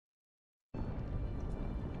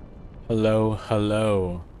Hello,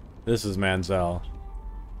 hello. This is Manzel.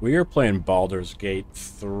 We are playing Baldur's Gate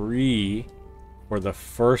 3 for the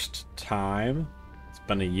first time. It's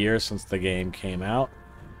been a year since the game came out,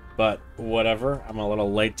 but whatever. I'm a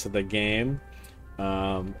little late to the game.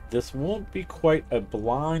 This won't be quite a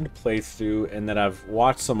blind playthrough in that I've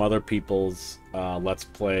watched some other people's Let's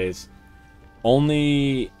Plays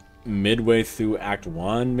only midway through Act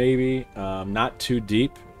 1, maybe. Not too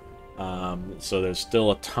deep. So there's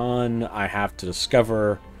still a ton I have to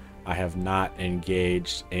discover. I have not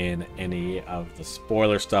engaged in any of the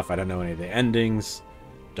spoiler stuff. I don't know any of the endings.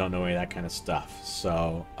 Don't know any of that kind of stuff.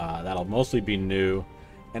 So that'll mostly be new.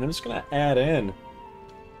 And I'm just going to add in.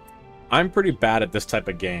 I'm pretty bad at this type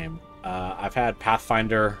of game. I've had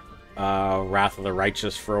Pathfinder, Wrath of the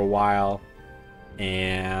Righteous for a while.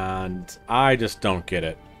 And I just don't get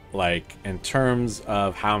it. Like, in terms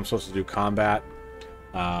of how I'm supposed to do combat,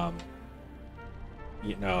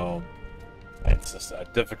 you know, it's just a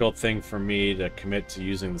difficult thing for me to commit to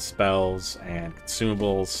using the spells and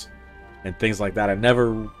consumables and things like that. I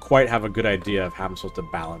never quite have a good idea of how I'm supposed to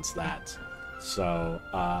balance that. So,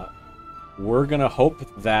 we're going to hope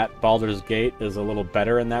that Baldur's Gate is a little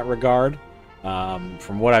better in that regard.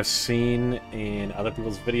 From what I've seen in other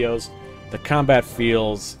people's videos, the combat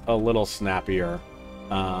feels a little snappier.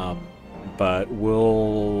 But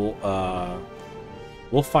we'll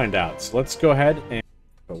find out. So let's go ahead and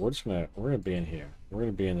but we're gonna be in here. We're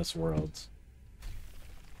gonna be in this world.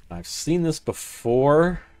 I've seen this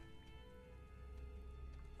before.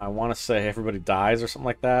 I want to say everybody dies or something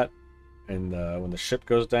like that, and when the ship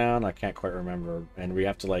goes down, I can't quite remember, and we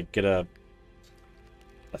have to like get a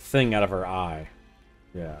thing out of her eye.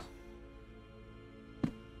 Yeah.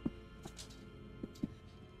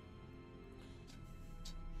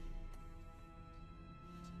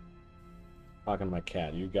 Talking to my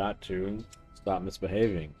cat. You got to stop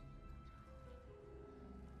misbehaving.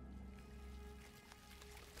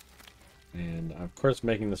 And of course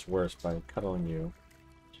making this worse by cuddling you.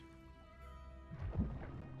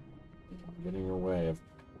 Getting your way of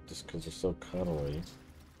just because they're so cuddly.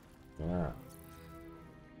 Yeah.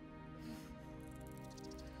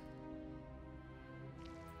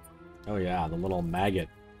 Oh yeah, the little maggot.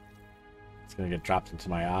 It's gonna get dropped into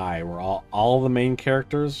my eye. Where all the main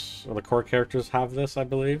characters or the core characters have this, I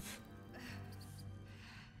believe.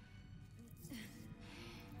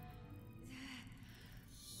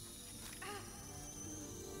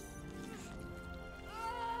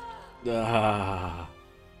 Ah.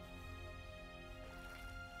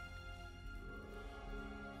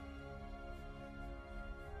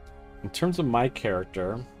 In terms of my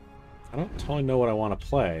character, I don't totally know what I want to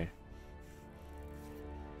play.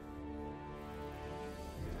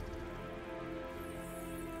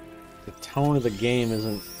 The tone of the game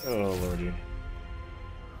isn't, oh lordy,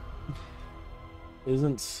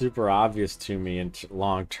 isn't super obvious to me in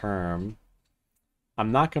long term.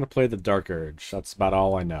 I'm not going to play the Dark Urge. That's about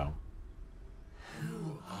all I know.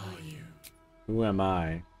 Who are you? Who am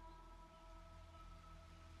I?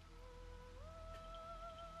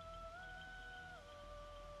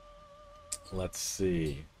 Let's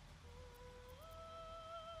see.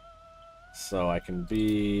 So I can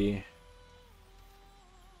be...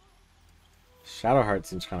 Shadowheart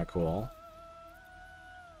seems kind of cool.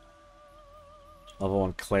 Level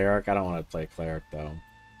 1 Cleric. I don't want to play Cleric, though.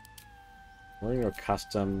 We're going to go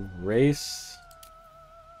custom race.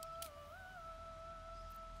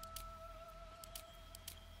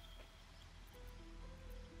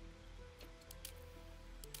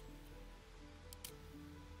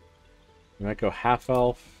 We might go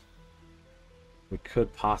half-elf. We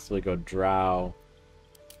could possibly go drow.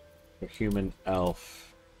 Or human elf.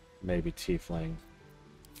 Maybe tiefling.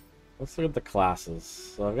 Let's look at the classes.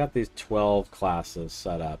 So I've got these 12 classes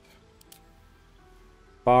set up.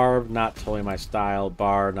 Barb, not totally my style.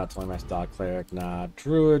 Bard, not totally my style. Cleric, nah.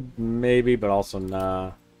 Druid, maybe, but also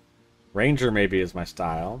nah. Ranger, maybe, is my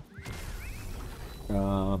style.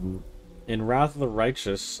 In Wrath of the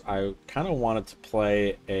Righteous, I kind of wanted to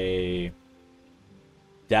play a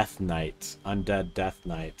Death Knight, Undead Death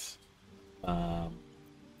Knight.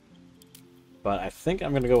 But I think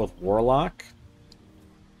I'm going to go with Warlock.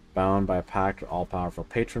 Bound by a pact with all-powerful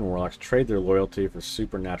patron, Warlocks trade their loyalty for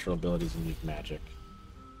supernatural abilities and unique magic.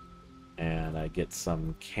 And I get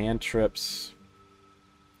some cantrips.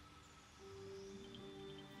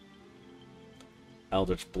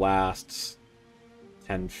 Eldritch Blasts.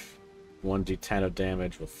 1d10 of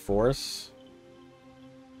damage with Force.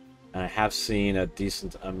 And I have seen a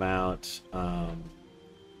decent amount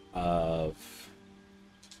of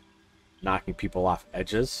knocking people off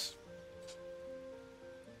edges.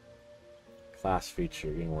 Class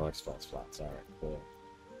feature, getting warlock spell slots. Alright, cool.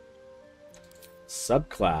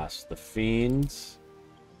 Subclass, the Fiends,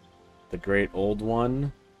 the Great Old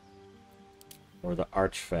One, or the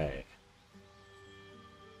Archfey.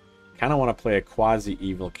 Kind of want to play a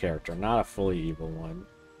quasi-evil character, not a fully evil one.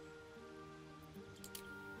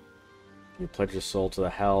 You pledge your soul to the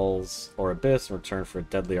Hells or Abyss in return for a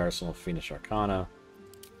deadly arsenal of Fiendish Arcana.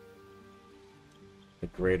 The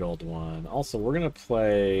Great Old One. Also, we're going to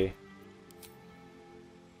play...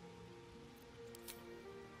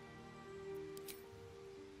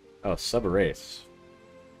 Oh, sub-erase.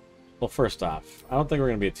 Well, first off, I don't think we're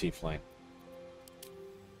going to be a tiefling.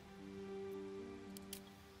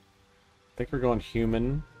 I think we're going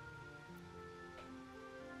human.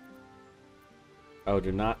 Oh,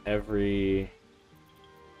 do not every...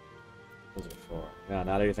 What was it for? Yeah,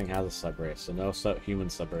 not everything has a sub-race, so no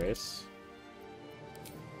human sub-race.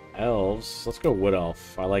 Elves. Let's go Wood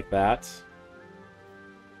Elf. I like that.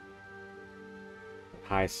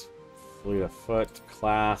 High fleet of foot.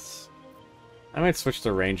 Class. I might switch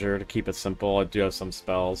to Ranger to keep it simple. I do have some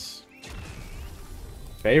spells.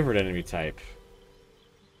 Favorite enemy type.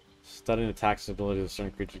 Studying attacks abilities of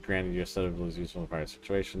certain creatures granted you a set of abilities useful in various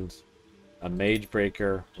situations. A Mage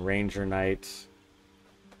Breaker, Ranger Knight.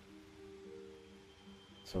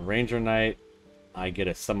 So Ranger Knight, I get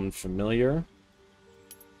a Summon Familiar.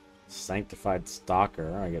 Sanctified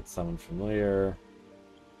Stalker, I get Summon Familiar.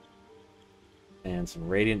 And some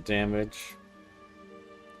Radiant damage.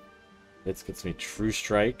 This gets me True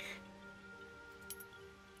Strike.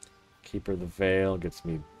 Keeper of the Veil gets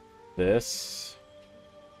me this.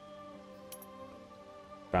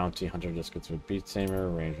 Bounty Hunter just gets me Beat Tamer.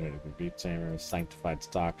 Ranger Knight gets me Beat Tamer. Sanctified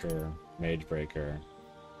Stalker. Mage Breaker.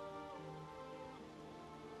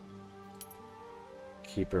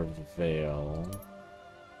 Keeper of the Veil.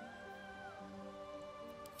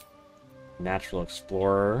 Natural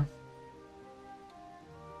Explorer.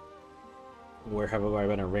 Where have I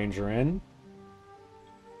been a Ranger in?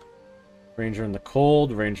 Ranger in the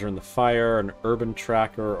Cold, Ranger in the Fire, an Urban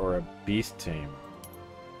Tracker, or a Beast Tamer.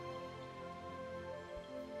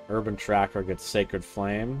 Urban Tracker gets Sacred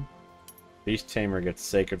Flame. Beast Tamer gets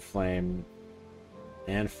Sacred Flame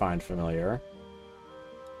and Find Familiar.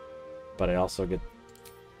 But I also get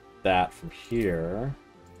that from here.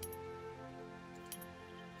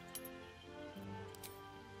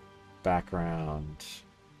 Background.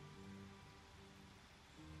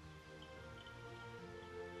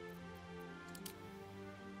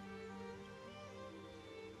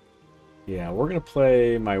 Yeah, we're gonna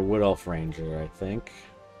play my Wood Elf Ranger, I think.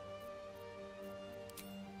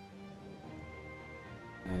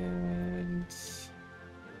 And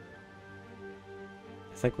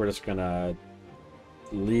I think we're just gonna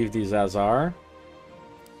leave these as are.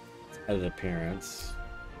 Edit appearance.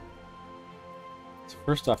 So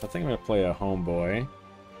first off, I think I'm gonna play a homeboy.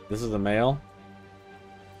 This is a male.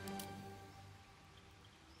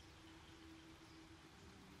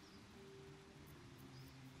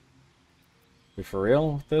 We for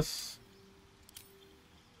real with this?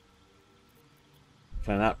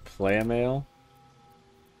 Can I not play a male?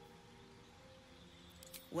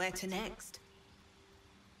 Where to next?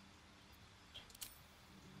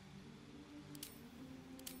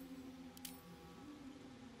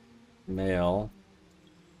 Male.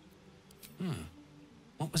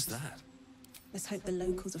 What was that? Let's hope the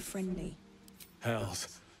locals are friendly.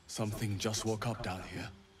 Hells, something just woke up down here.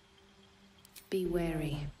 Be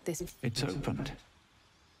wary. This... It's opened.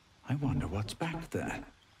 I wonder what's back there.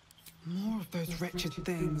 More of those wretched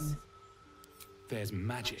things. There's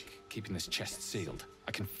magic keeping this chest sealed.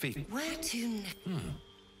 I can feel it. Where to next?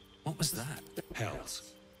 What was that?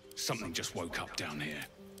 Hells. Something just woke up down here.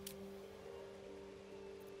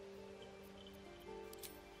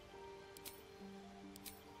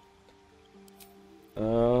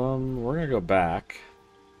 We're gonna go back.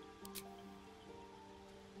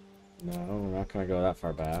 No, we're not gonna go that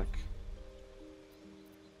far back.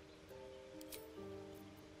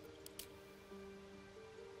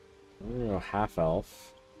 We're gonna go half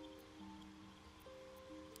elf.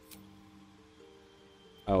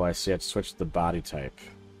 Oh, I see. I have to switch the body type.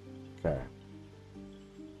 Okay.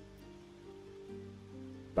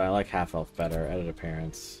 But I like half elf better. Edit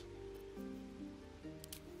appearance.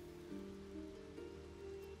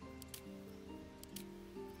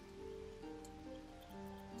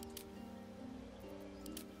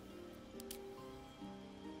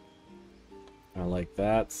 I like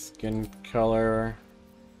that. Skin color.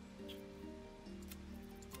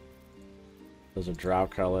 Those are drow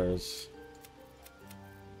colors.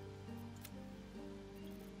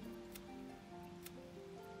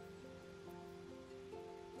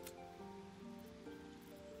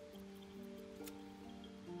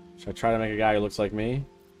 Should I try to make a guy who looks like me?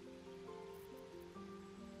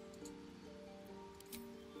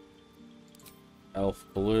 Elf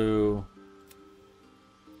blue.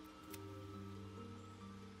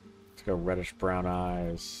 Let's go reddish brown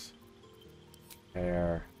eyes.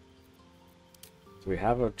 Hair. Do we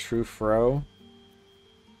have a true fro?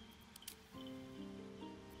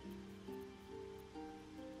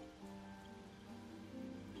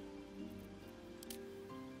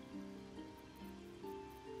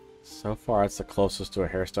 So far, it's the closest to a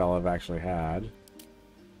hairstyle I've actually had.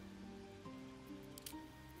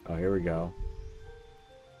 Oh, here we go.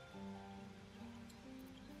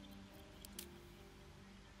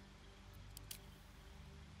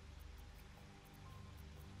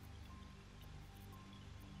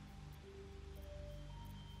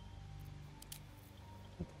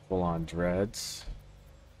 Full-on dreads.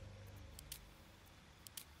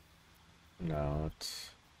 No, it's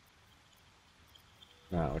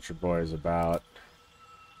not what your boy is about.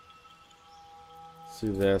 Let's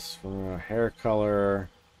do this from a hair color.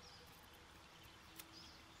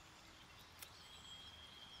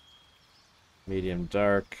 Medium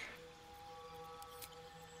dark.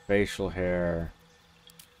 Facial hair.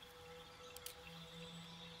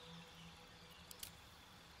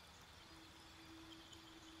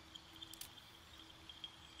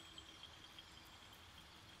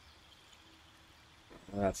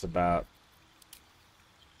 That's about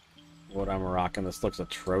what I'm rocking. This looks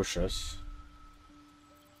atrocious.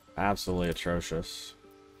 Absolutely atrocious.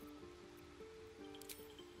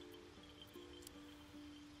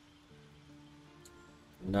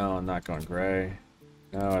 No, I'm not going gray.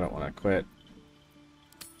 No, I don't want to quit.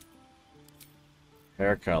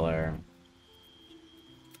 Hair color.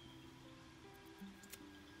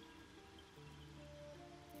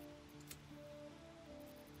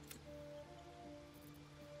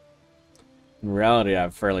 In reality, I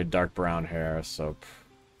have fairly dark brown hair, so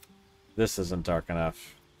this isn't dark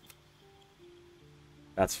enough.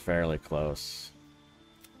 That's fairly close.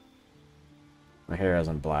 My hair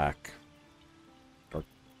isn't black. Or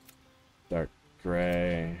dark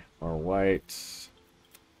gray or white.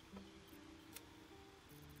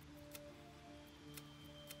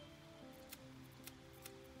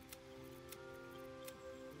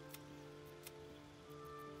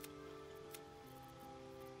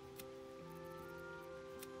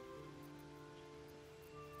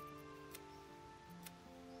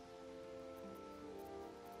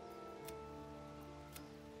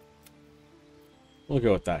 We'll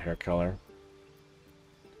go with that hair color.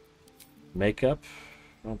 Makeup.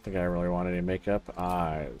 I don't think I really want any makeup.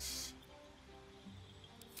 Eyes.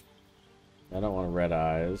 I don't want red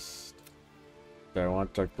eyes. Do I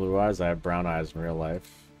want dark blue eyes? I have brown eyes in real life.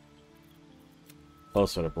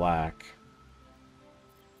 Closer to black.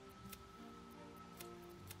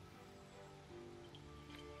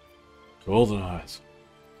 Golden eyes.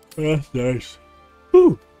 That's nice.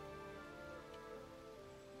 Woo!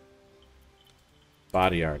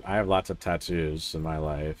 Body art. I have lots of tattoos in my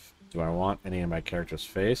life. Do I want any in my character's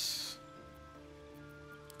face?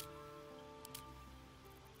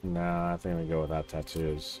 No, I think I'm gonna go without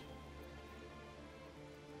tattoos.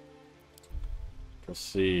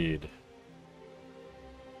 Proceed.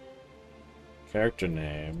 Character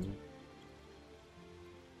name.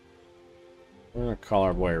 We're gonna call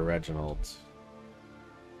our boy Reginald.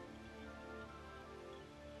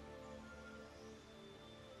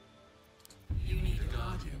 You need a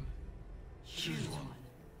guardian. Choose one.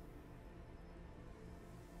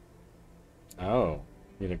 Oh,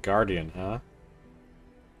 need a guardian, huh?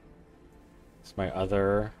 It's my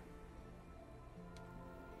other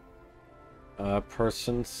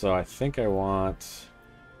person, so I think I want...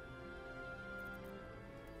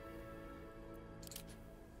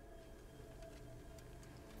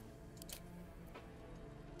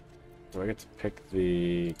 Do I get to pick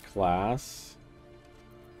the class?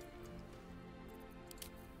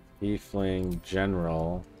 Tiefling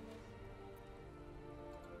General.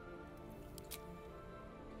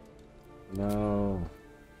 No.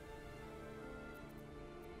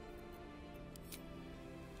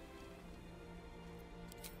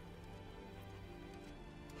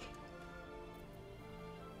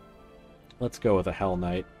 Let's go with a Hell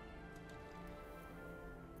Knight.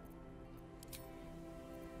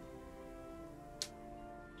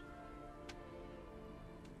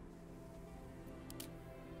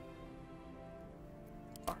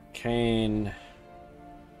 Arcane.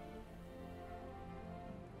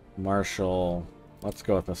 Marshall. Let's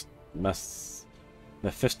go with this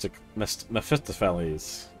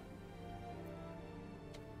Mephistopheles.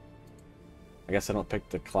 I guess I don't pick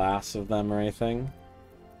the class of them or anything.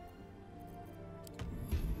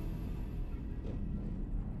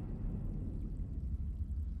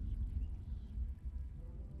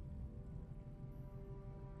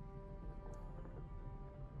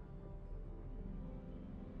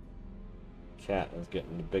 cat is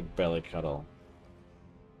getting a big belly cuddle.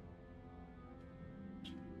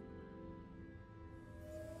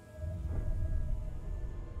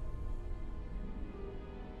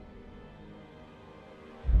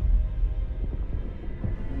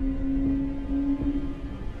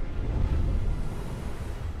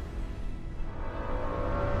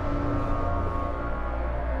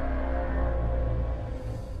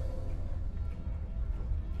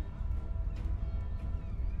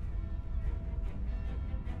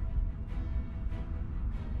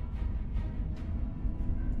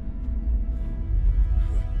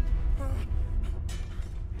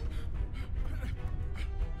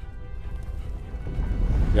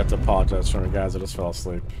 You have to apologize for the guys that just fell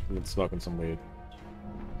asleep. I've been smoking some weed.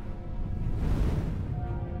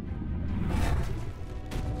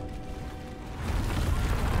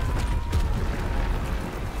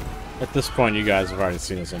 At this point, you guys have already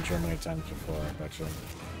seen this intro many times before, I bet you.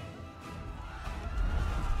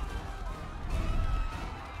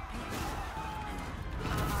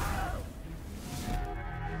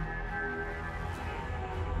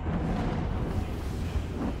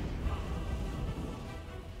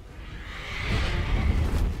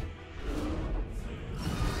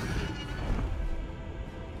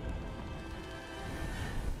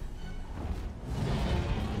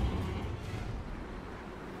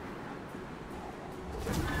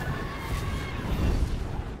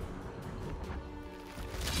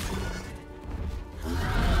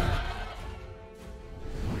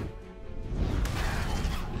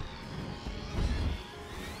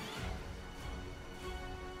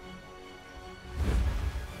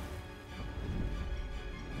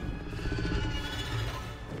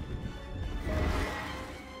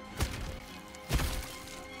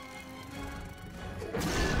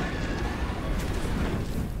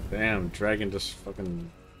 Damn, dragon just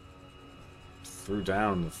fucking threw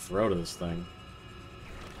down the throat of this thing.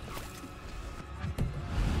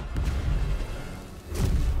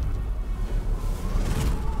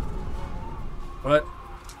 But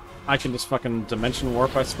I can just fucking dimension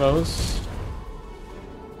warp, I suppose.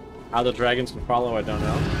 How the dragons can follow, I don't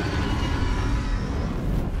know.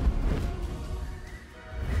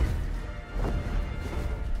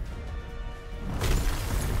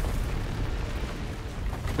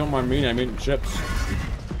 Don't mind me, I'm eating chips.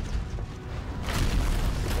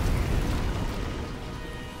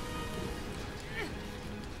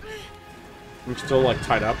 I'm still like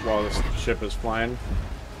tied up while this ship is flying.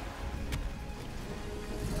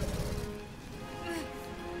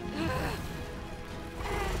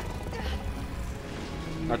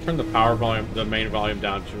 I turned the power volume, the main volume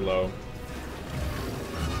down too low.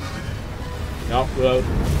 Nope,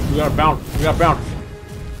 we gotta bounce, we gotta bounce.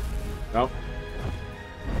 Nope.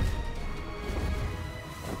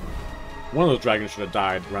 One of those dragons should have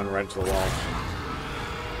died, run right into the wall.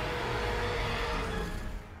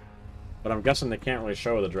 But I'm guessing they can't really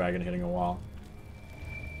show the dragon hitting a wall.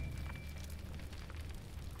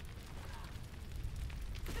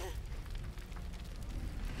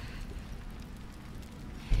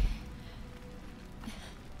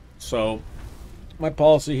 So, my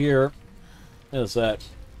policy here is that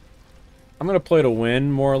I'm going to play to win,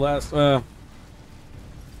 more or less. I'm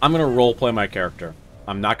going to roleplay my character.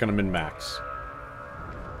 I'm not going to min-max.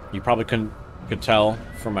 You probably could tell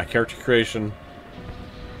from my character creation.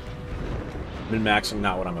 Min-maxing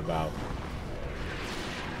not what I'm about.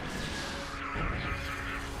 I'm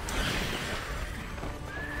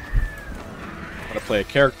going to play a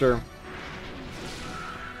character.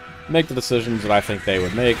 Make the decisions that I think they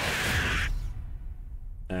would make.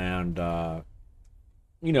 And,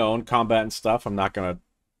 you know, in combat and stuff, I'm not going to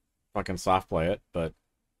fucking soft play it, but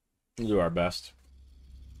we'll do our best.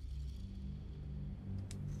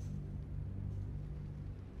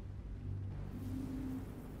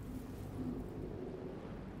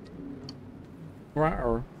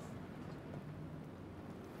 Rawr.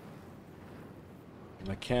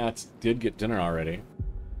 The cats did get dinner already.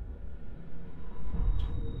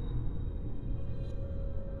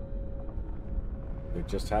 They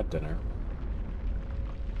just had dinner.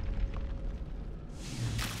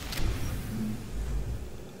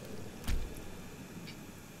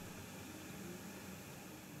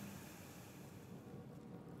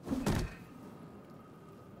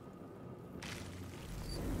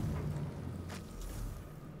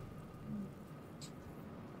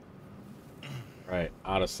 Right,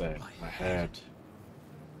 Odyssey, my head.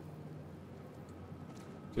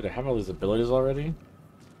 Dude, I have all these abilities already?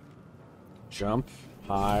 Jump,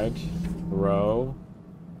 hide, throw,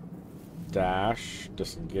 dash,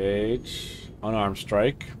 disengage, unarmed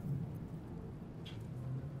strike,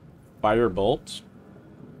 fire bolt,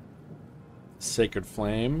 Sacred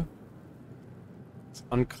Flame. It's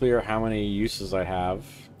unclear how many uses I have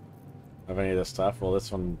of any of this stuff. Well,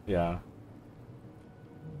 this one, yeah.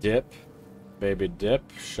 Dip. Baby dip.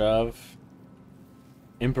 Shove.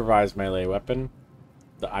 Improvised melee weapon.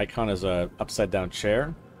 The icon is a upside down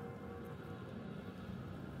chair.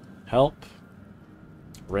 Help.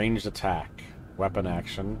 Ranged attack. Weapon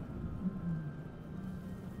action.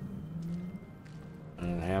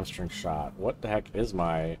 And hamstring shot. What the heck is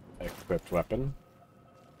my equipped weapon?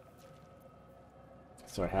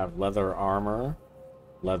 So I have leather armor,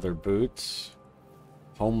 leather boots,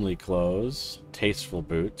 homely clothes, tasteful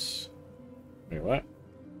boots. Wait, what?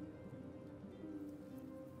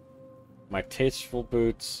 My tasteful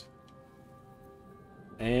boots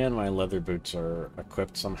and my leather boots are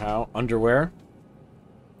equipped somehow. Underwear.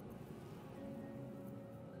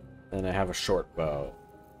 Then I have a short bow.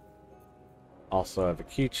 Also have a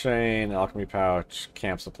keychain, alchemy pouch,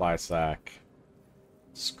 camp supply sack,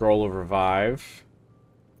 scroll of revive,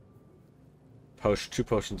 2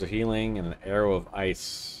 potions of healing, and an arrow of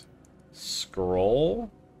ice. Scroll?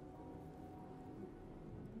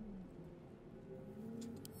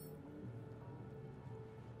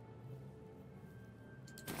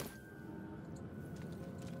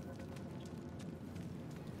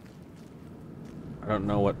 I don't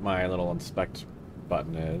know what my little inspect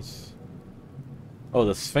button is. Oh,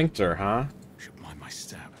 the sphincter, huh? Should mind my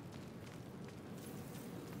step.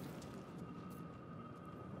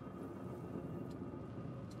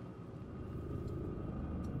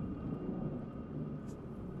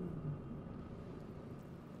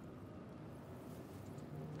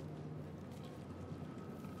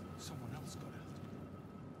 Someone else got out.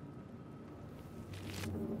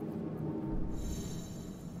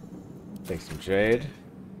 Take some jade.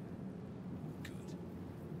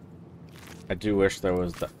 I do wish there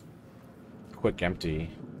was the quick empty.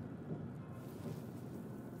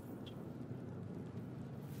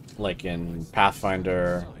 Like in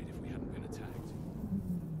Pathfinder, If we hadn't been attacked.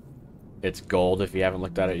 it's gold if you haven't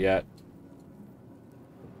looked at it yet.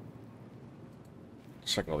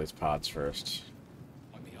 Check all these pods first.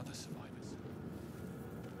 Like the other survivors.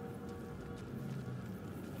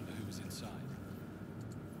 Wonder who was inside.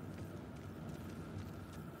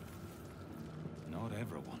 Not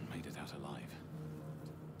everyone made it out alive.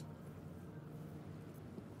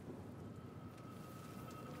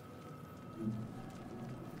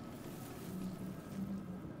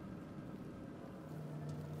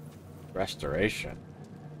 Restoration.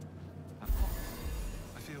 I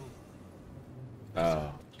feel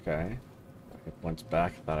Oh, okay. Hit points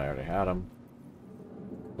back. I thought I already had them.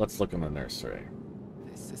 Let's look in the nursery.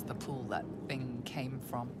 This is the pool that thing came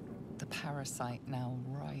from. The parasite now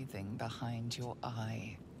writhing behind your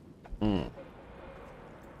eye. Hmm.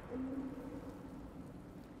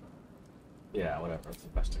 Yeah, whatever. Let's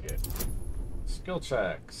investigate. Skill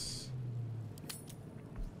checks.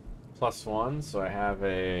 +1, so I have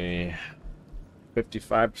a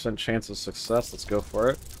 55% chance of success. Let's go for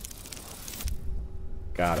it.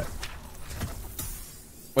 Got it.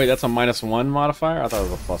 Wait, that's a -1 modifier? I thought it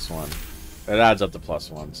was a +1. It adds up to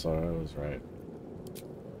 +1, so it was right.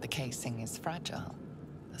 The casing is fragile.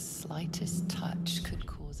 The slightest touch could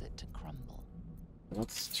cause it to crumble.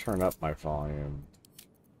 Let's turn up my volume.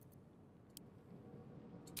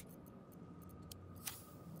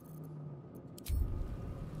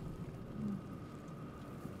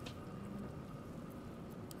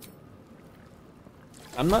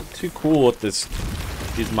 I'm not too cool with these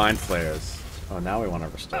mind flayers. Oh, now we want to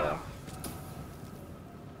restore.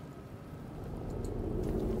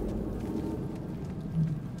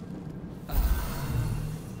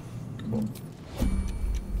 Cool.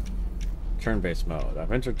 Turn-based mode.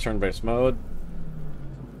 I've entered turn-based mode.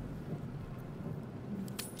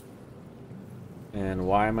 And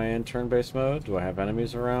why am I in turn-based mode? Do I have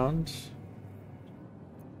enemies around?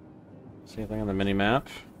 See anything on the mini-map?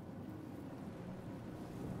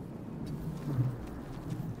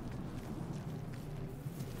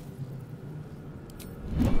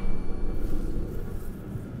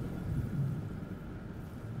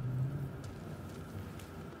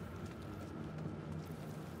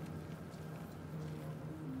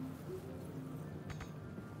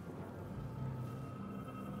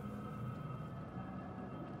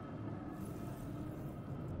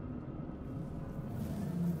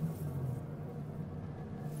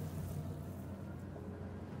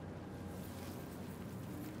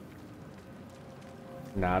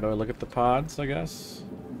 Now do I look at the pods, I guess?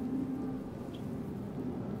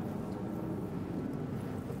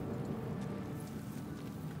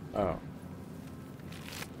 Oh.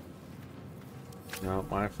 No,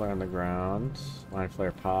 mind flare on the ground. Mind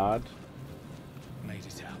flare pod. Made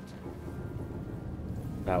it out.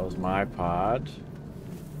 That was my pod.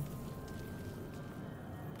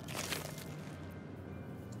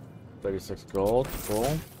 $36 gold.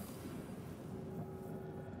 Cool.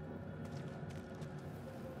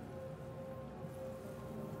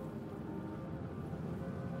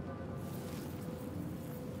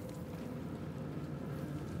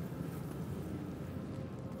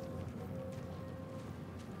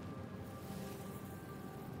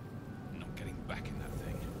 Not getting back in that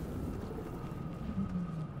thing.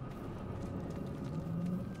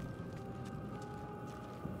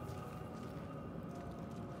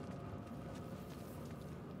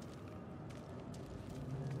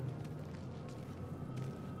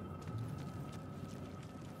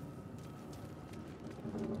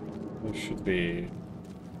 This should be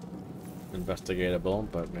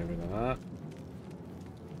investigatable, but maybe not.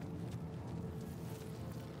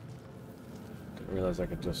 Didn't realize I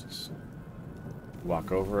could just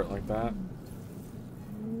walk over it like that.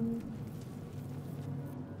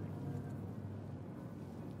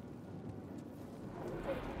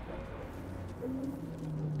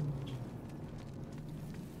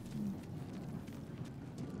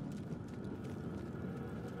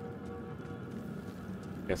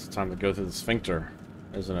 Guess it's time to go through the sphincter,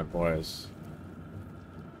 isn't it, boys?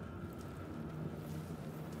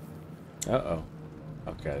 Uh-oh.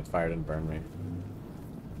 Okay, the fire didn't burn me.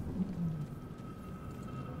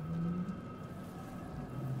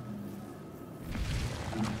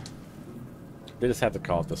 They just had to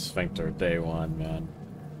call it the sphincter day one, man.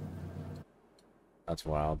 That's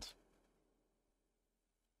wild.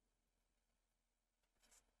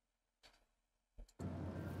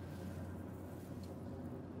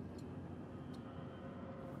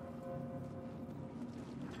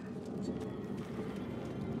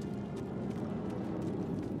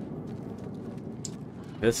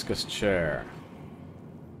 Viscous chair.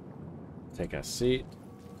 Take a seat.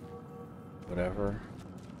 Whatever.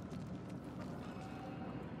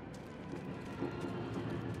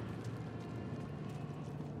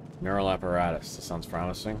 Neural apparatus. This sounds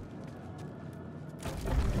promising.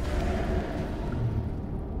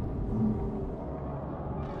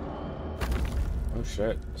 Oh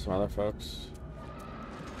shit. Some other folks.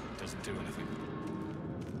 Doesn't do anything.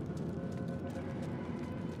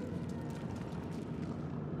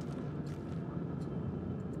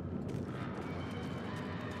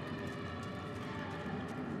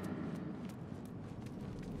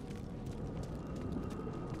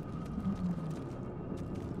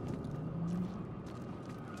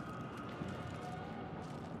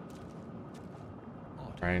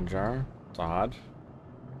 Rain jar. It's odd.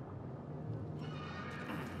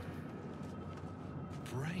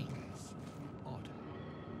 Brains. Odd.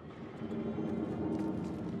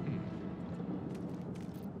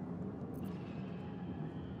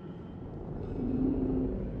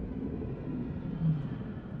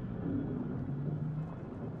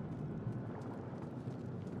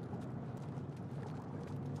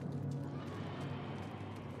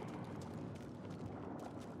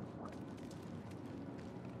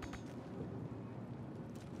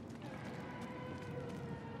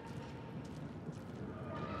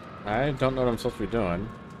 I don't know what I'm supposed to be doing.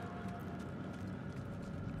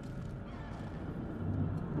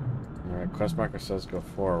 Alright, quest marker says go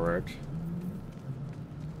forward.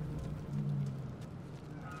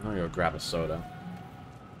 I'm gonna go grab a soda.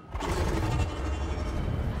 Oh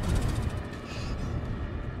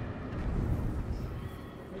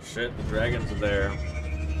shit, the dragons are there.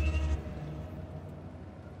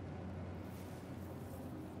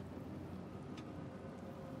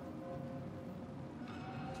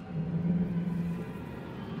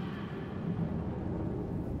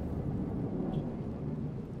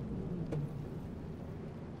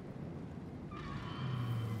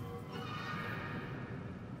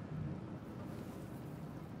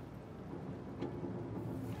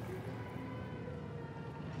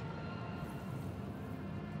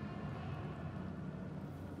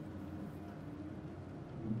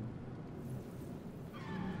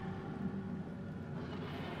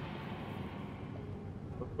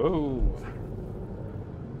 Oh.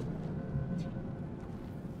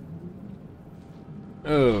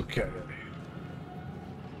 Okay.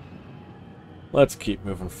 Let's keep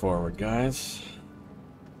moving forward, guys.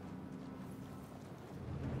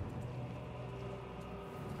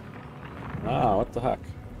 Ah, what the heck?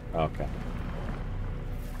 Okay.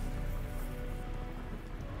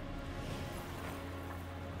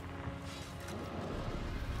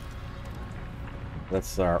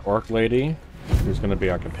 That's our orc lady, who's going to be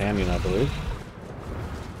our companion, I believe.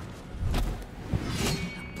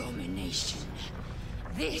 Abomination.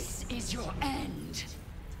 This is your end.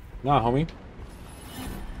 Nah, homie.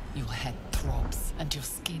 Your head throbs and your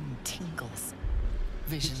skin tingles.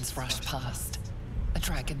 Visions rush past. A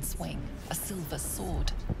dragon swing, a silver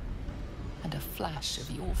sword, and a flash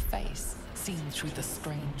of your face seen through the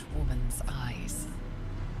strange woman's eyes.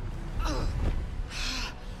 Oh.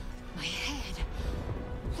 My head.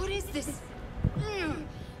 What is this?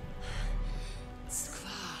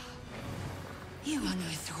 Skvar. You are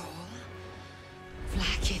no thrall.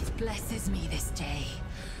 Vlaakith blesses me this day.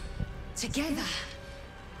 Together,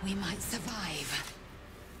 we might survive.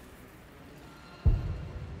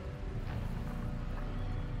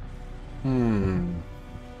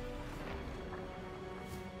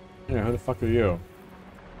 Yeah, who the fuck are you?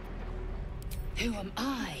 Who am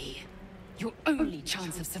I? Your only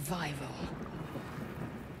chance of survival.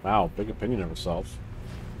 Wow, big opinion of herself.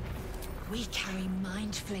 We carry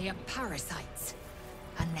mind flayer parasites.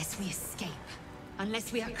 Unless we escape,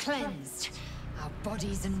 unless we are cleansed, our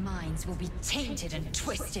bodies and minds will be tainted and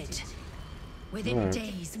twisted. Within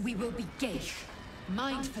days, we will be Geich,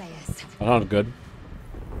 mind flayers. That sounds good.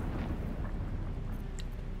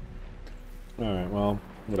 Alright, well,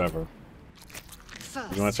 whatever.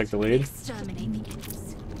 First, You want to take the lead? exterminate the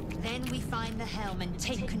imps. Then we find the helm and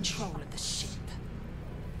take control of the ship.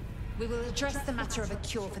 We will address the matter of a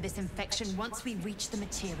cure for this infection once we reach the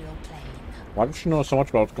material plane. Why don't you know so much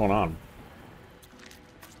about what's going on?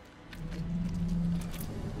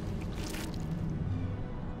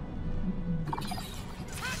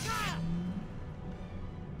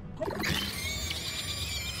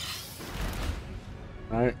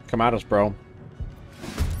 Alright, come at us, bro.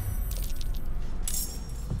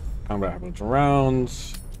 Combat happens rounds.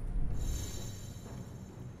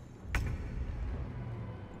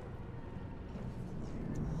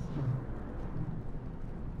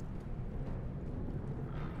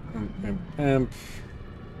 Imp.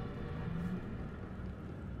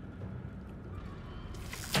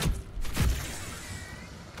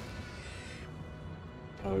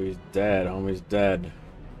 Oh, he's dead. Homie's dead.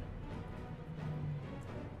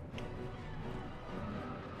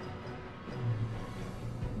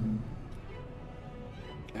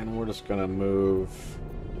 And we're just gonna move.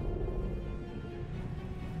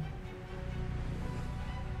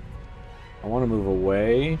 I want to move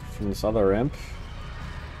away from this other imp.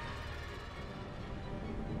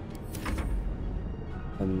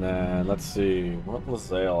 And then, let's see, what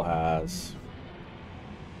Lae'zel has.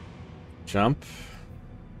 Jump.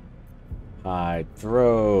 Hide,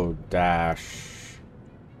 throw, dash.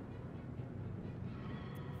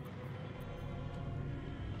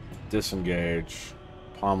 Disengage.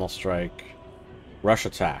 Pommel strike. Rush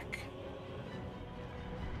attack.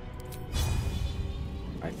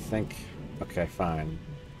 I think... Okay, fine.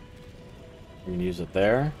 We can use it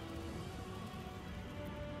there.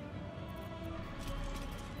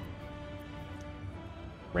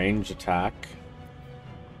 Range attack.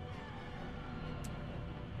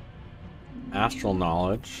 Astral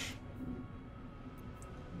knowledge.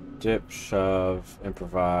 Dip, shove,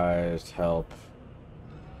 improvised, help.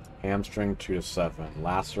 Hamstring 2 to 7.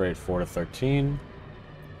 Lacerate 4 to 13.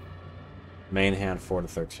 Main hand 4 to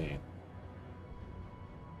 13.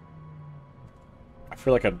 I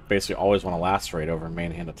feel like I basically always want to lacerate over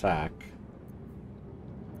main hand attack.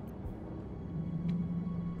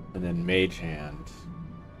 And then mage hand.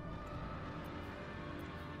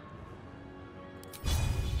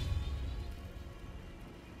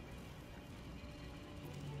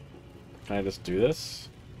 Can I just do this?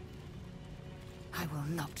 I will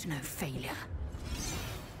not know failure.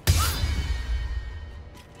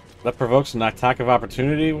 That provokes an attack of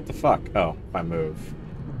opportunity? What the fuck? Oh, if I move.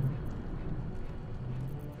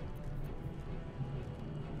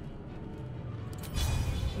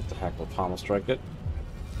 What the heck? Will Pommel strike it?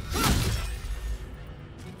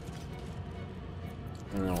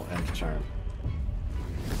 And then we'll end the turn.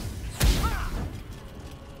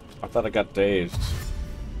 I thought I got dazed.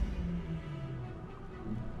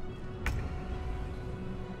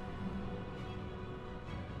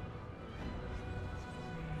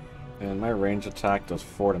 And my range attack does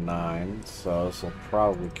 4 to 9, so this will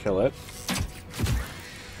probably kill it.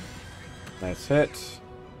 Nice hit.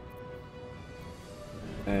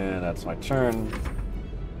 And that's my turn.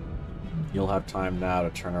 You'll have time now to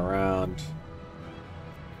turn around.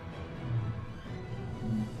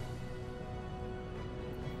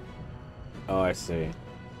 Oh, I see.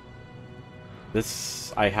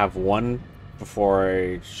 This, I have one before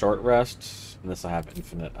a short rest, and this I have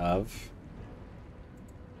infinite of.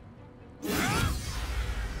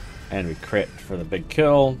 And we crit for the big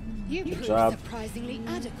kill. You Good proved job. surprisingly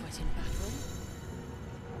adequate in battle.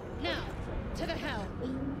 Now, To the helm.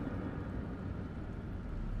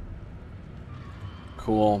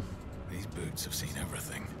 Cool. These boots have seen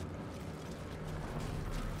everything.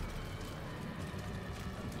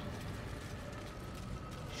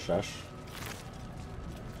 Shush.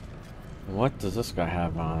 What does this guy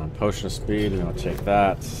have on? Potion of speed, we're gonna take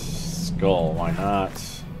that. Skull, why not?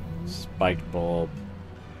 Spiked bulb.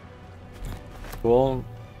 Cool.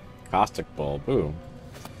 Caustic bulb, ooh.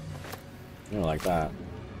 You don't like that.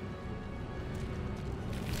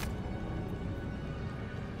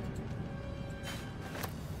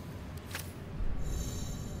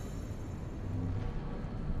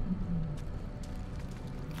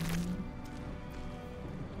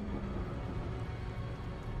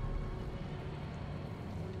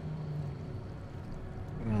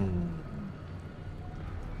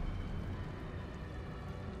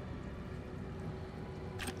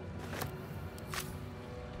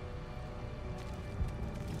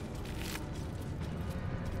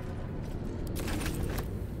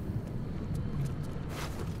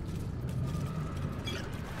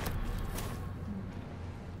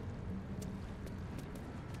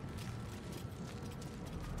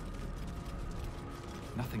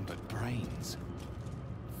 Nothing but brains.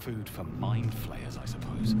 Food for mind flayers, I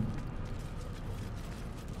suppose.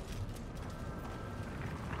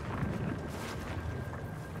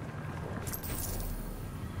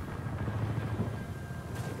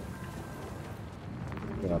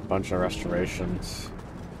 Got a bunch of restorations.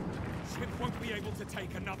 Ship won't be able to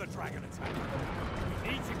take another dragon attack.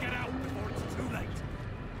 We need to get out before it's too late.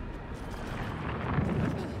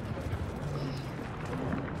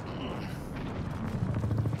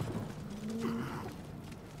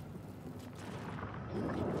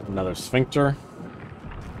 Another sphincter.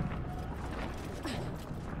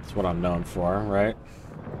 That's what I'm known for, right?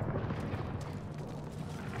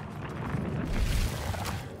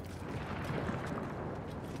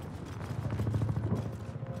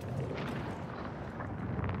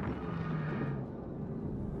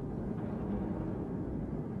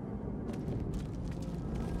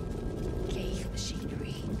 Cave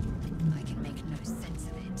machinery. I can make no sense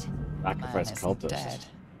of it. Sacrifice Man isn't cultist. dead,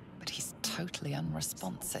 but he's totally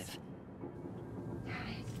unresponsive.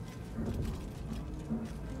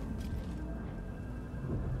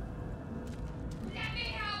 Let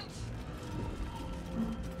me out!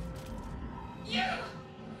 You!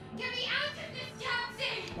 Get me out of this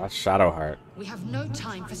captain! That's Shadowheart. We have no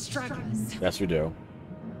time for stragglers. Yes, we do.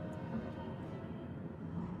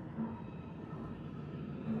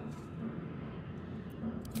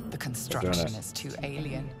 The construction is too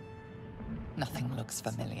alien. Nothing looks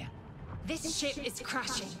familiar. This ship is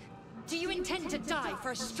crashing. Do you intend to die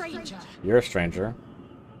for a stranger? You're a stranger.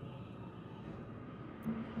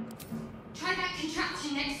 Try that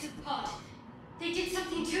contraption next to the pod. They did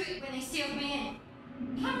something to it when they sealed me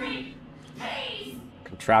in. Hurry! Please!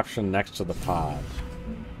 Contraption next to the pod.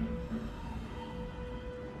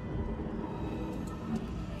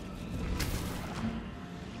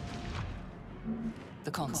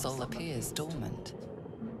 The console appears dormant.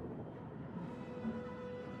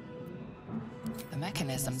 The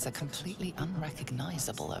mechanisms are completely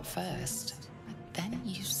unrecognizable at first, but then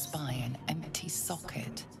you spy an empty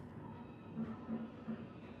socket.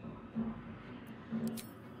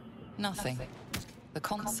 Nothing. The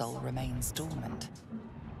console remains dormant.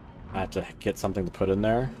 I have to get something to put in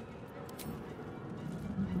there.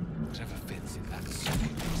 Whatever fits in that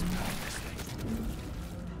socket is perfectly.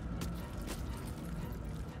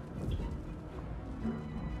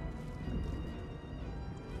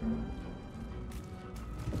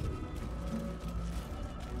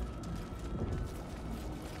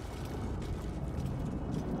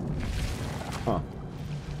 Huh.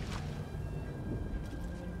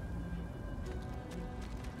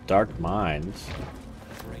 Dark Minds.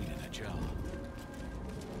 Brain in a jar.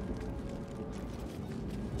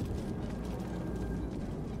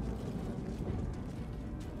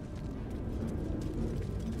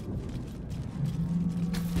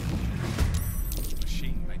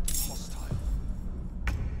 Machine made hostile.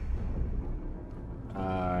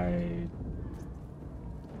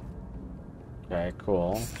 Okay,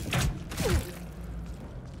 cool.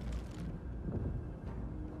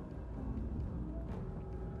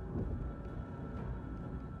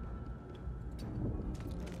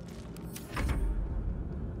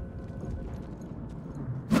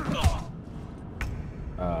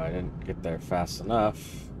 I didn't get there fast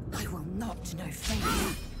enough. I will not know fate.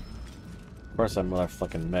 Of course I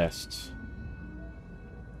motherfucking missed.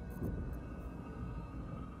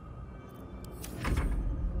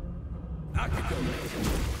 I could go.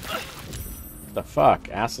 The fuck?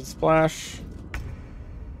 Acid splash?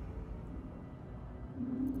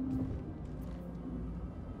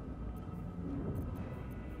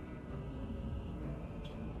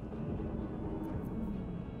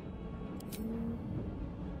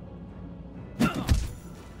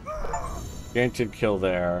 Guaranteed kill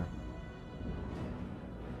there.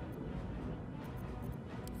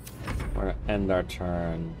 We're gonna end our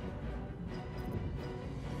turn.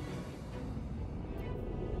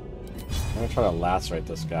 I'm gonna try to lacerate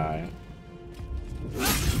this guy.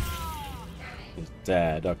 He's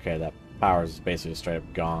dead. Okay, that power is basically straight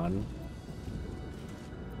up gone.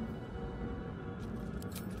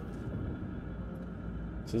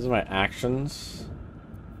 So these are my actions.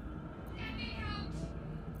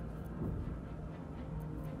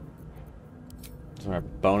 These are my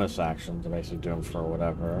bonus actions. I'm basically doing for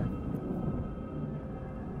whatever.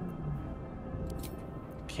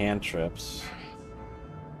 Cantrips.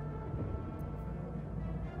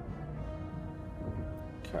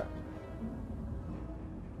 Okay.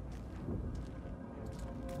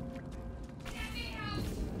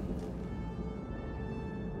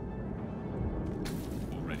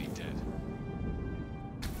 Already dead.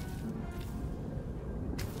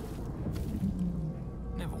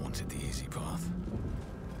 Never wanted the easy path.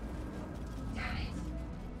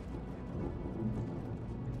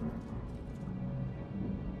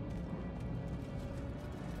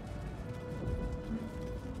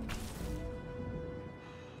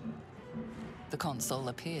 The console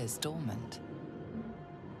appears dormant.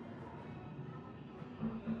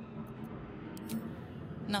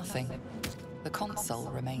 Nothing. The console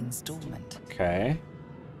remains dormant. Okay.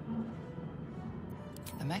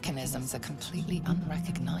 The mechanisms are completely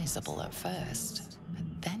unrecognizable at first, but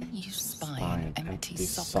then you spy an empty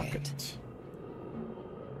socket.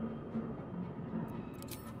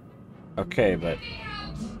 Okay, but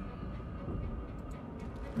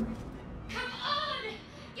Come on!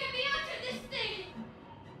 Get me out of this thing!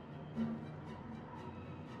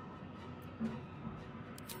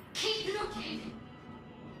 Keep looking!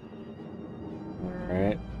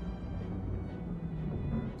 alright.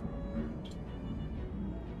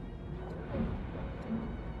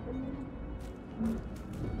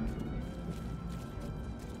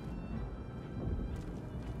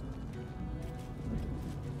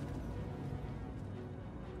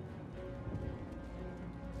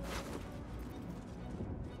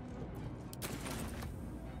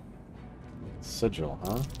 Sigil,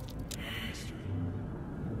 huh?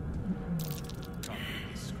 Can't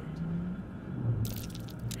read this script.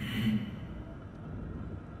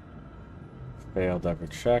 Failed every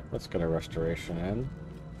check. Let's get a restoration in.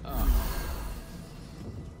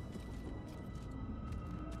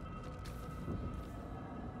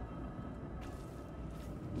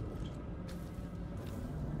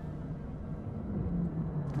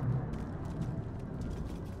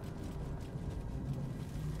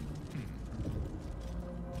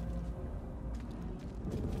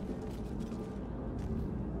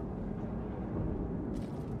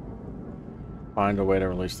 Find a way to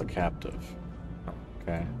release the captive.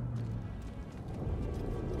 Okay.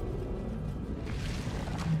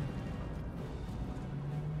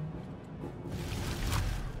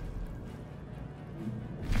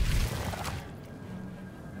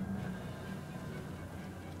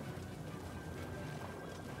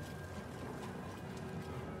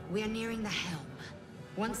 We're nearing the helm.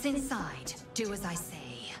 Once inside, do as I say.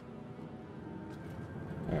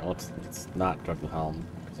 Alright, let's not go to the helm,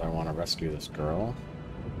 because I want to rescue this girl.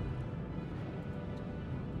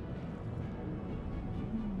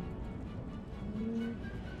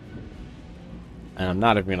 And I'm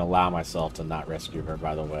not even going to allow myself to not rescue her,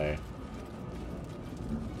 by the way.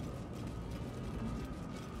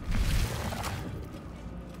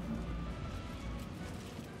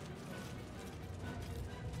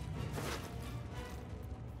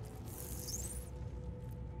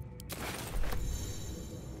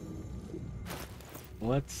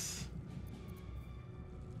 Let's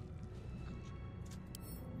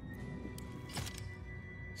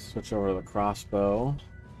switch over to the crossbow.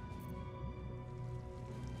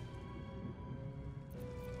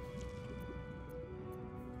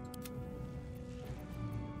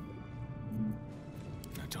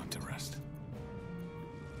 No time to rest.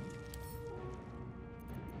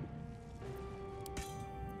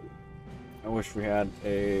 I wish we had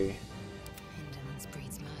a Indolence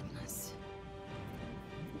breeds madness.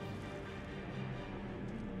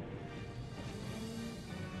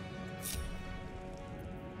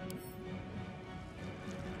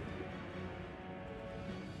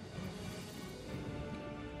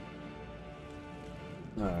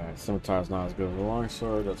 Alright, scimitar's not as good as a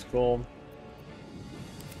longsword, that's cool.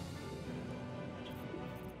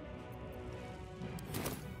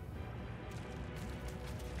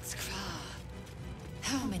 Skra.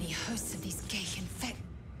 How many hosts of these gay infect?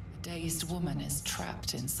 A dazed woman is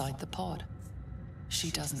trapped inside the pod.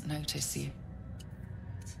 She doesn't notice you.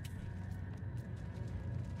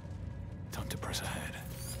 Time to press ahead.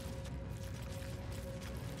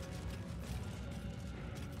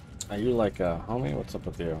 Are you like a homie? What's up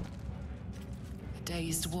with you? A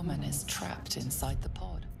dazed woman is trapped inside the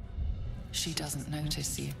pod. She doesn't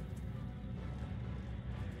notice you.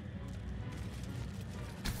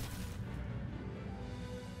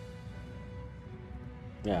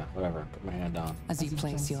 Yeah, whatever. Put my hand on. As you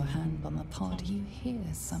place your hand on the pod, you hear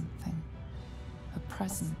something. A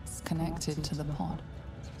presence connected to the pod,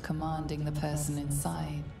 commanding the person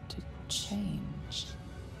inside to change.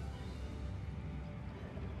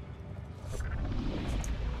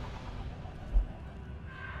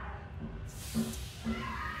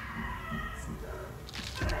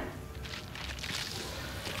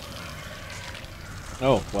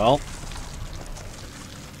 Oh, well.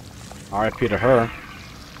 RIP to her.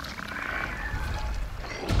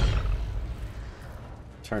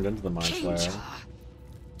 Turned into the Mind Flayer.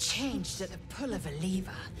 Changed at the pull of a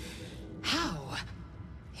lever. How?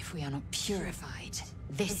 If we are not purified,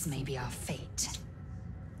 this may be our fate.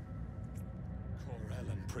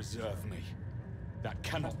 Corellon, preserve me. That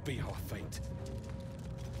cannot be our fate.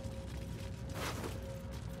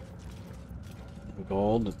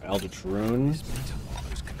 Gold, Eldritch Rune. This meter all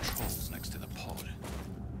those controls next to the pod.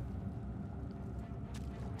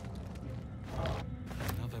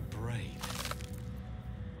 Another braid.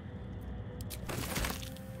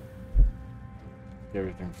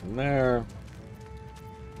 Everything from there.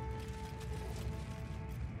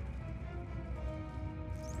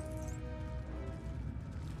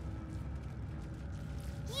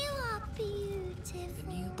 You are beautiful.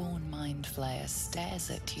 The newborn Mind Flayer stares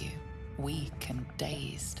at you, weak and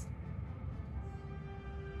dazed.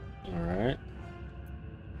 Alright.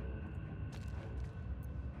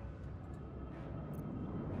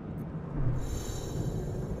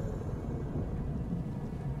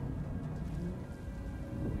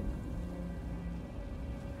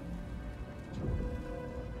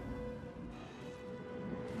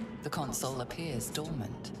 The console appears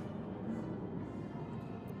dormant.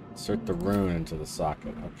 Insert the rune into the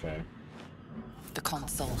socket. Okay. The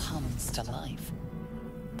console hums to life.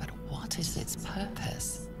 But what is its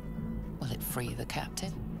purpose? Will it free the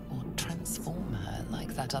captive or transform her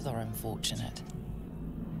like that other unfortunate?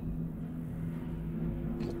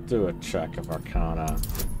 Let's do a check of Arcana.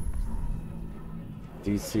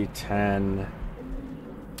 DC 10.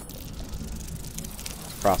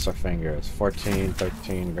 Cross our fingers. 14,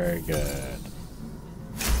 13, very good.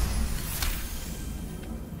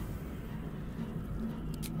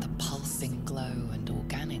 The pulsing glow and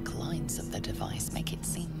organic lines of the device make it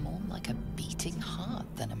seem more like a beating heart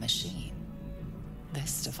than a machine.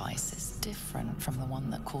 This device is different from the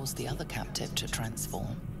one that caused the other captive to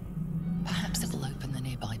transform. Perhaps it will open the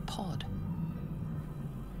nearby pod.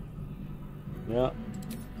 Yeah.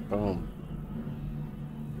 Boom.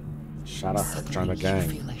 Shut up, I'm trying to Suddenly, you gang.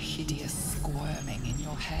 feel a hideous squirming in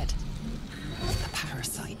your head. The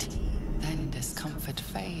parasite. Then discomfort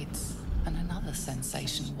fades, and another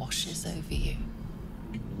sensation washes over you.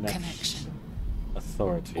 Connection.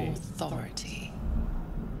 Authority. Authority.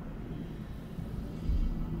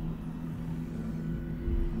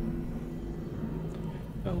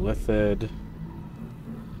 A lithid.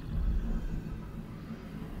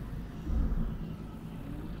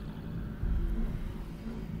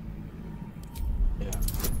 Yeah.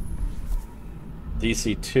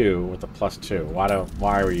 DC 2 with a +2.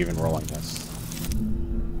 Why are we even rolling this?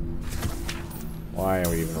 Why are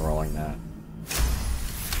we even rolling that?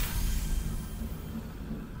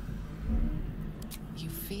 You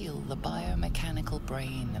feel the biomechanical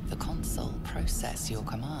brain of the console process your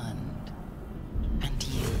command and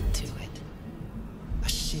yield to it. A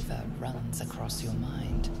shiver runs across your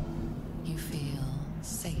mind. You feel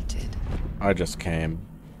sated. I just came.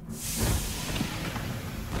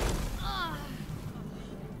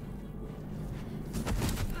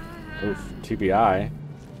 Oof, TBI.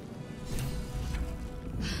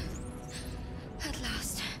 At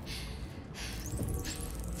last.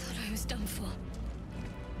 Thought I was done for.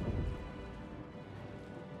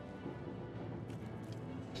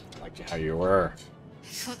 Like how you were.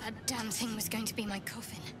 Thought that damn thing was going to be my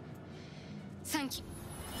coffin. Thank you.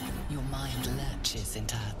 Your mind lurches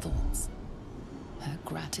into her thoughts. Her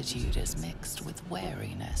gratitude is mixed with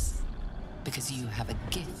wariness, because you have a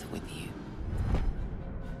gift with you.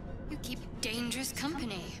 You keep dangerous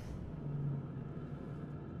company.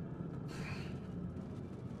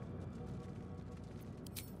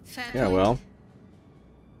 Fair Yeah, point. well.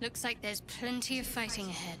 Looks like there's plenty of fighting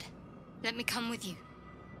ahead. Let me come with you.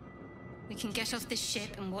 We can get off this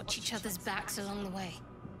ship and watch each other's backs along the way.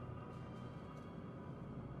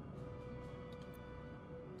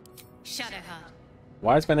 Shadowheart.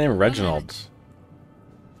 Why is my name Reginald?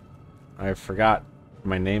 I forgot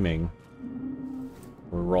my naming.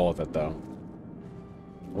 We'll roll with it though.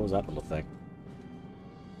 What was that little thing?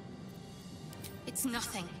 It's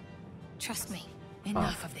nothing. Trust me.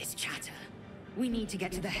 Enough of this chatter. We need to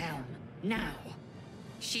get to the helm. Now.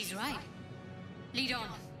 She's right. Lead on.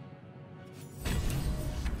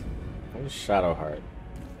 What is Shadowheart?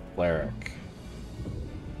 Cleric.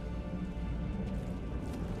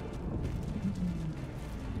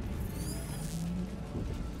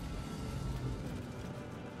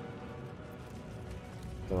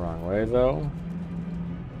 The wrong way though.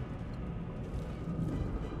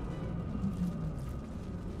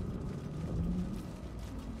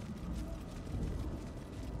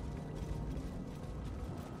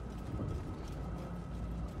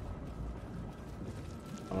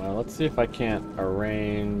 Let's see if I can't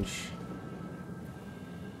arrange.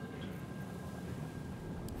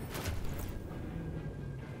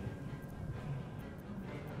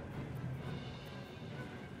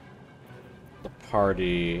 The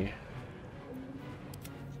party.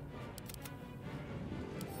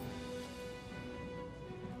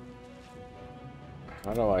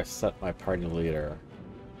 How do I set my party leader?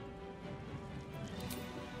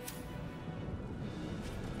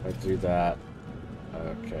 If I do that.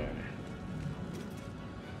 Okay.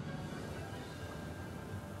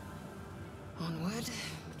 Onward.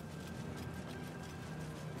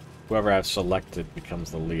 Whoever I've selected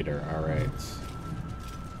becomes the leader. Alright.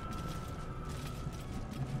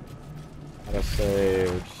 How to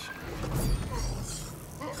save.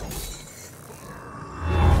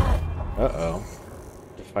 Uh-oh.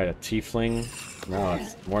 To fight a tiefling? No,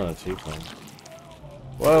 it's more than a tiefling.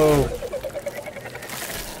 Whoa!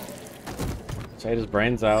 Ate his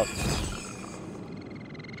brains out.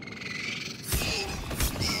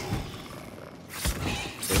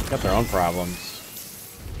 They've got their own problems.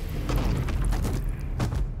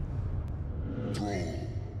 Thrall,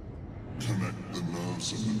 connect the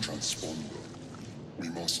nerves of the transponder. We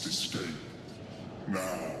must escape.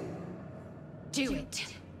 Now. Do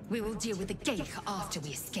it. We will deal with the gate after we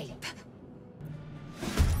escape.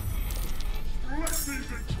 We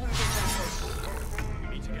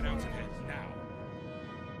need to get out of here now.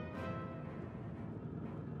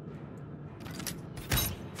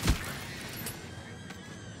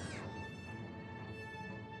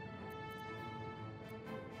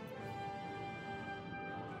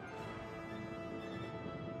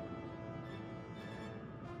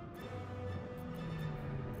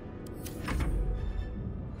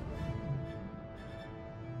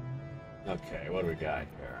 Okay, what do we got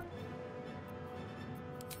here?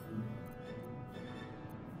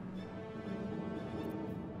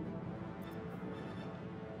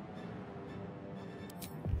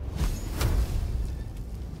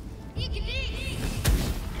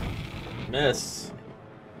 Miss.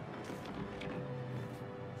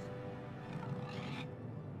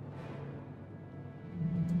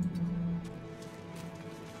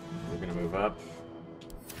 We're gonna move up.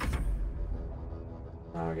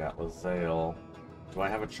 Now we got Lae'zel. Do I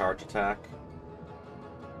have a charge attack?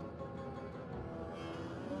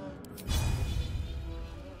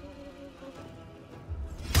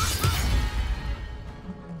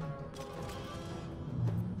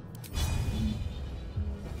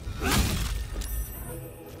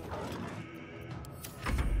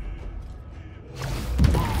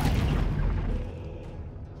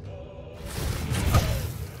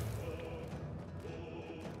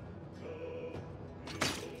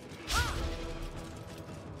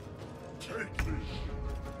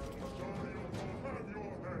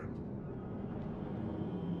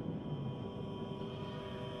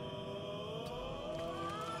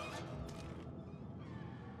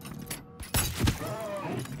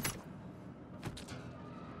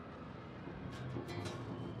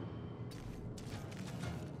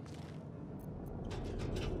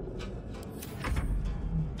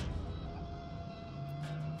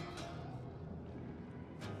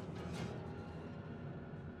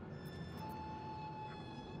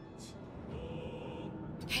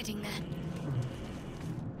 Heading there.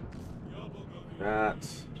 That.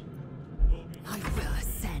 I will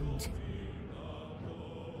ascend.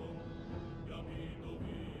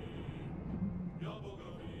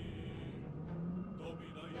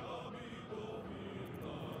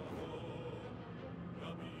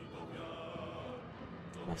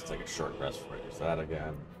 Let's take a short rest before I use that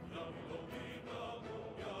again.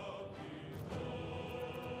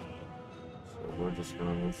 So we're just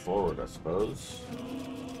gonna move forward, I suppose.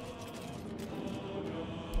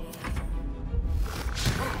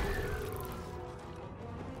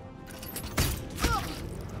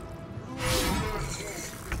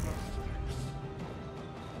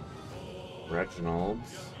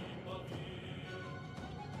 Reginald's.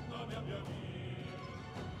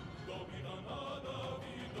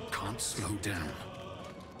 Can't slow down.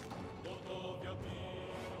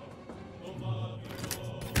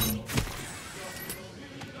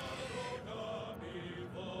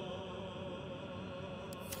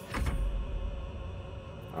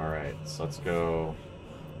 Alright, so let's go.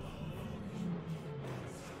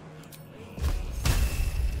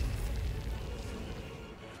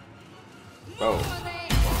 Oh.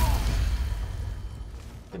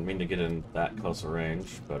 Didn't mean to get in that close a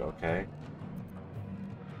range, but okay.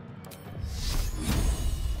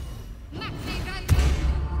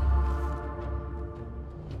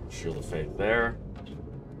 Shield of Faith there.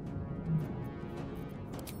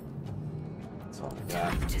 That's all I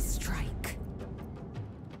got. Time to strike.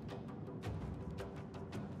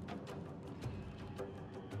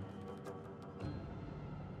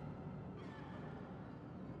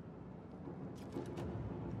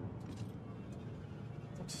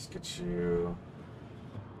 Let's get you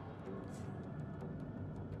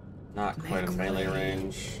not quite in melee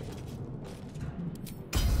range.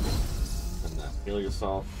 And then heal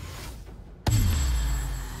yourself.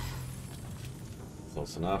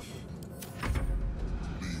 Close enough.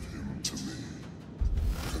 Leave him to me.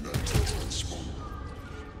 Connect the transponder.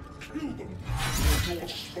 Kill them. Your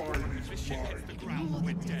spine is This ship hits mine. the ground,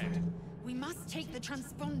 we're dead. We must take the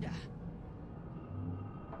transponder.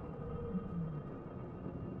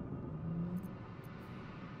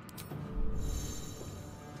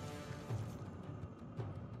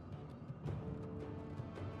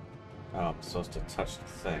 Oh, I'm supposed to touch the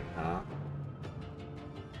thing, huh?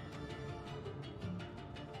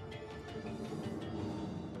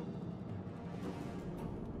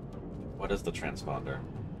 What is the transponder?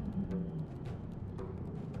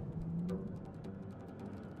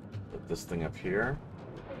 Put this thing up here.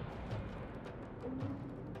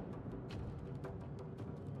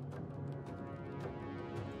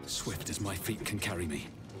 Swift as my feet can carry me.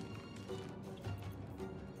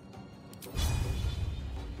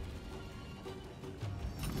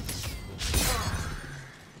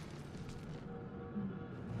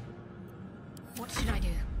 What should I do?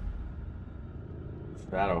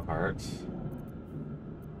 Shadowheart.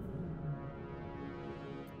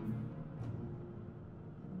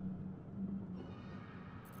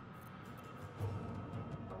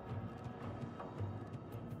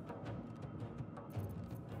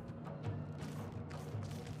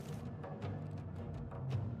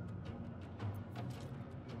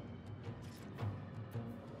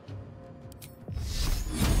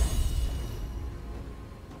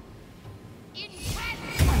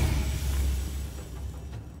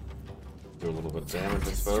 Do a little bit of damage,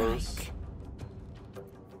 I suppose.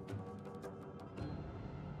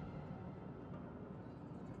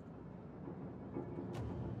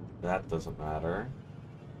 That doesn't matter.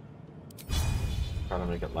 Try to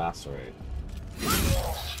make it lacerate.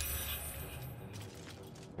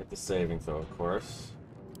 Make the saving throw, of course.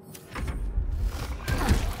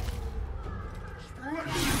 The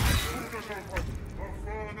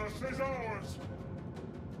furnace is ours.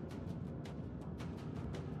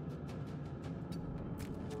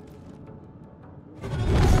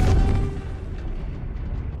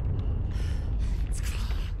 It's clear.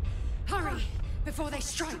 Hurry, before they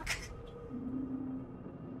strike.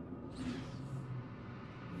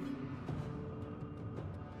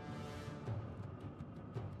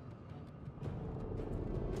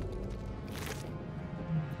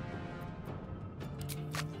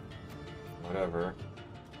 Whatever.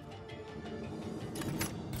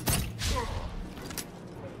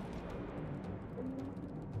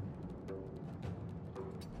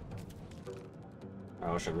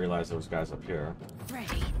 I wish I'd realized there was guys up here.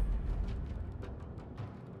 Ready.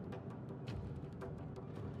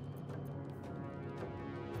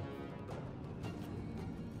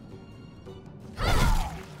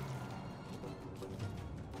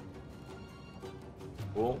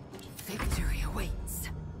 Cool. Victory awaits.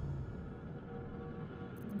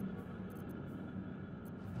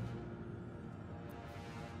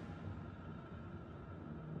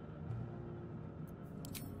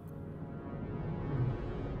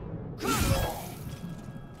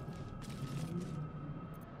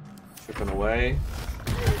 Chipping away.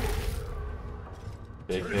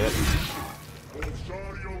 Big hit.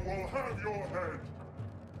 Rosario will have your head.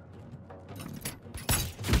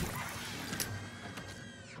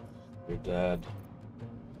 You're dead.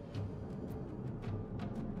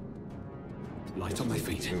 Light on my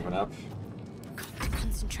feet. Moving up. Got to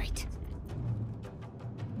concentrate.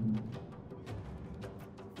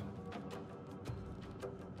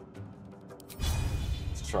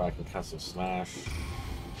 try concussive smash.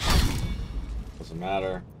 Doesn't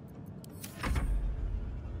matter.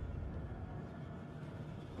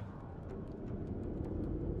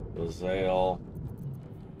 Zale.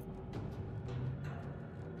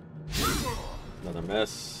 Another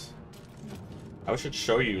miss. I should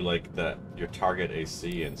show you like that your target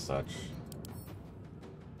AC and such.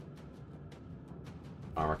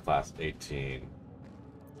 Armor class 18.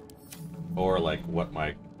 Or like what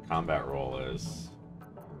my combat roll is.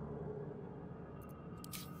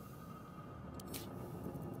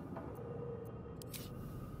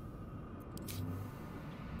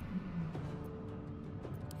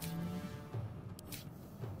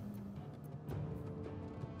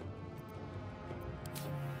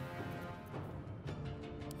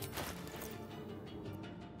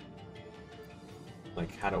 Like,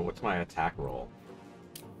 what's my attack roll?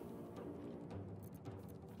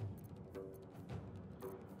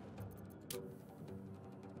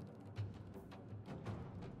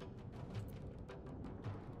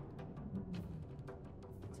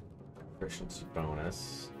 Efficiency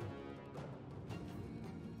bonus.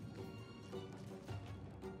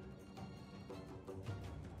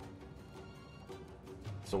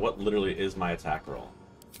 So what literally is my attack roll?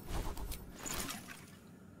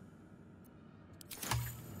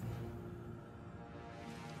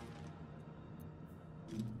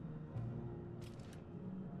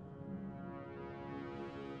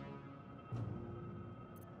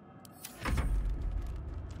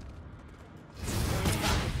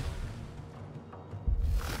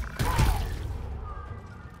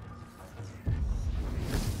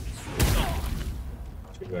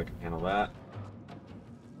 I can handle that.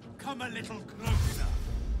 Come a little closer.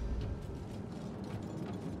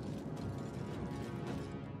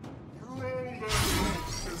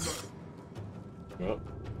 Oh.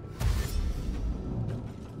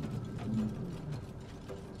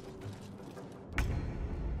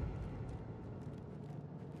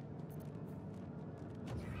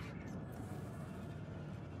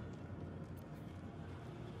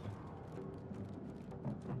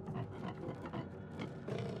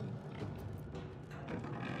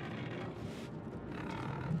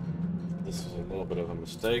 This is a little bit of a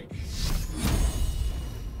mistake.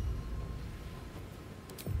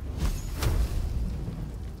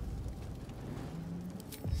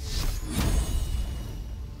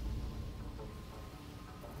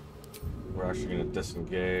 We're actually going to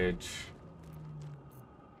disengage.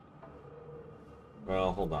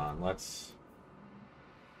 Well, hold on. Let's...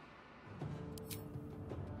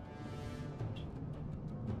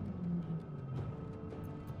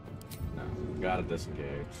 No, we gotta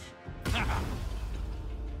disengage.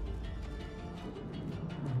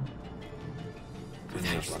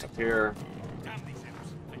 Let's run up here. Damn these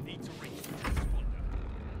imps. I need to reach the transponder.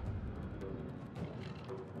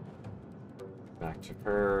 Back to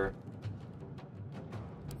her.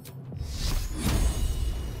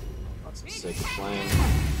 Lots of sick flame.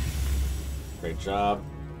 Great job.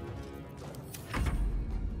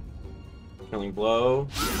 Killing blow.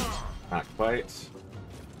 Not quite.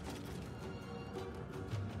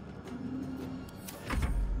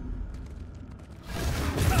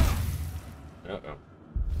 Uh-oh.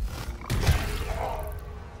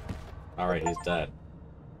 Alright, he's dead.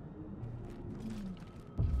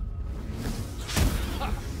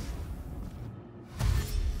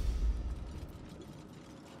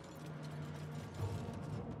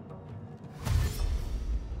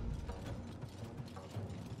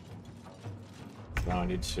 Now I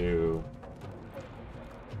need to...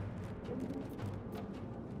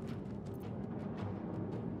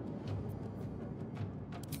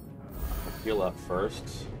 heal up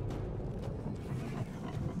first.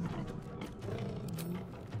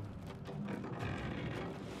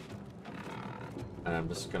 And I'm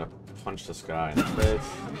just gonna punch this guy in the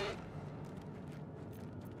face.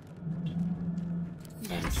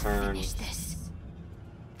 And turn.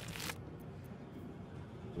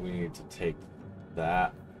 We need to take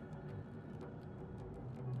that.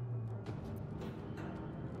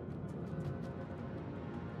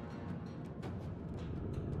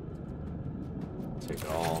 Take it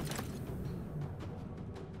all.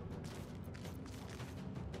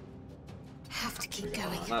 Have to keep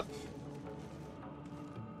going. On up.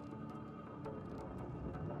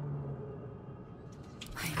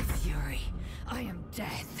 I am fury. I am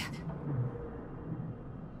death.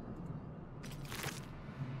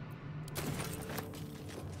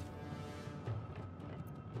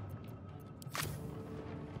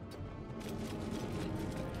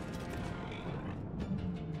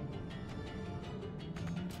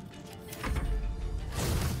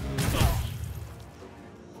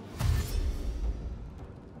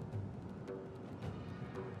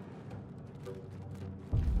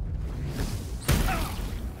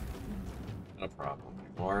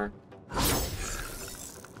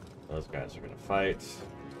 guys are gonna fight.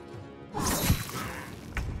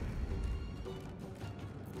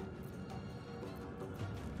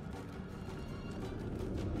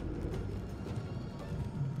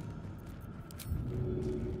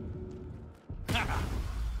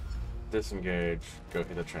 Disengage. Go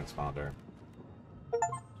hit the transponder.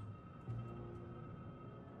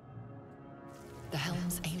 The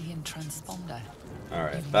helm's alien transponder.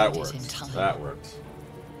 Alright, You that made it in works. time. That works.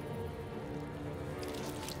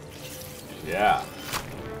 Yeah.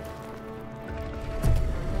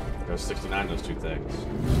 There's 69 those two things.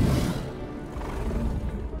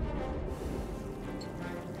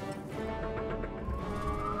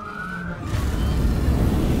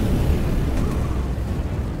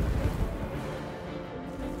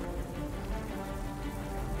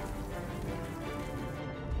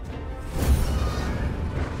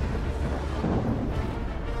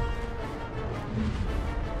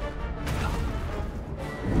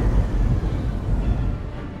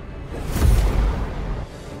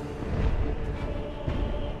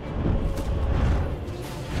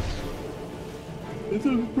 It's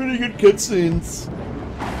a pretty good cutscenes.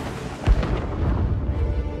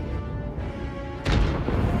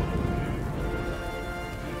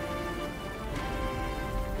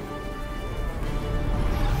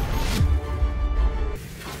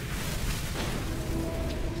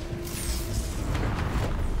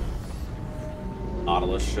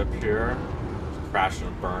 Nautilus ship here, crashing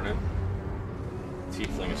and burning.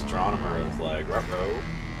 Tiefling astronomer is like, ruh-roh.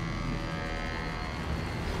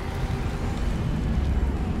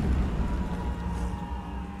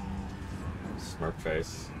 Smirk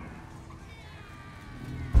face.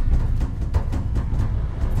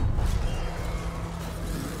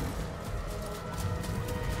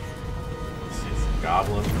 See some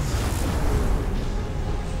goblins.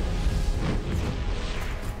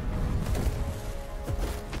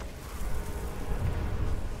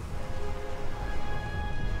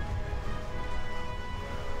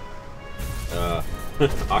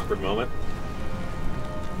 Awkward moment.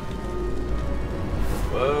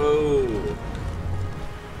 Whoa.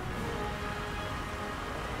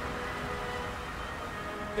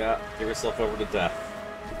 Yeah, give yourself over to death.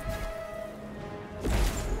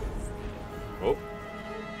 Oh.